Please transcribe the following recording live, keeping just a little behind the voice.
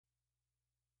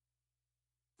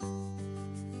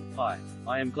Hi,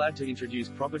 I am glad to introduce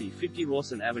property 50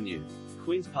 Rawson Avenue,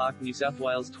 Queen's Park, New South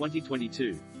Wales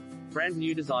 2022. Brand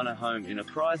new designer home in a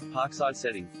prized Parkside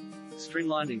setting.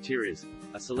 Streamlined interiors,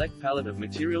 a select palette of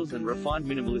materials and refined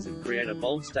minimalism create a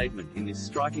bold statement in this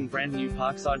striking brand new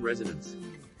Parkside residence.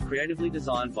 Creatively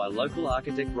designed by local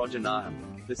architect Roger Nahum,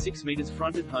 the 6 meters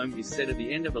fronted home is set at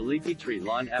the end of a leafy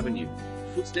tree-lined avenue.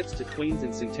 Footsteps to Queens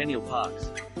and Centennial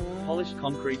Parks. Polished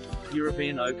concrete,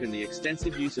 European oak and the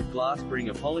extensive use of glass bring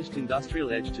a polished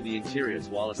industrial edge to the interiors,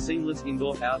 while a seamless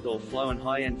indoor-outdoor flow and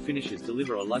high-end finishes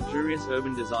deliver a luxurious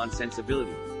urban design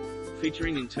sensibility.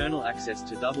 Featuring internal access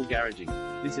to double garaging,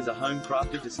 this is a home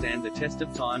crafted to stand the test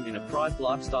of time in a prized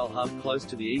lifestyle hub close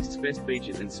to the East's best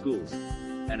beaches and schools.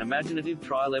 An imaginative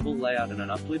tri-level layout and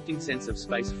an uplifting sense of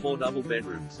space. 4 double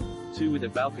bedrooms, 2 with a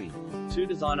balcony, 2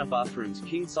 designer bathrooms,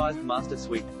 king-sized master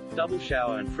suite, double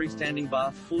shower and freestanding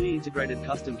bath, fully integrated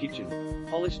custom kitchen,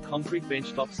 polished concrete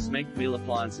bench tops, Smeg meal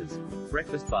appliances,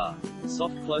 breakfast bar,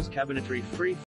 soft close cabinetry, free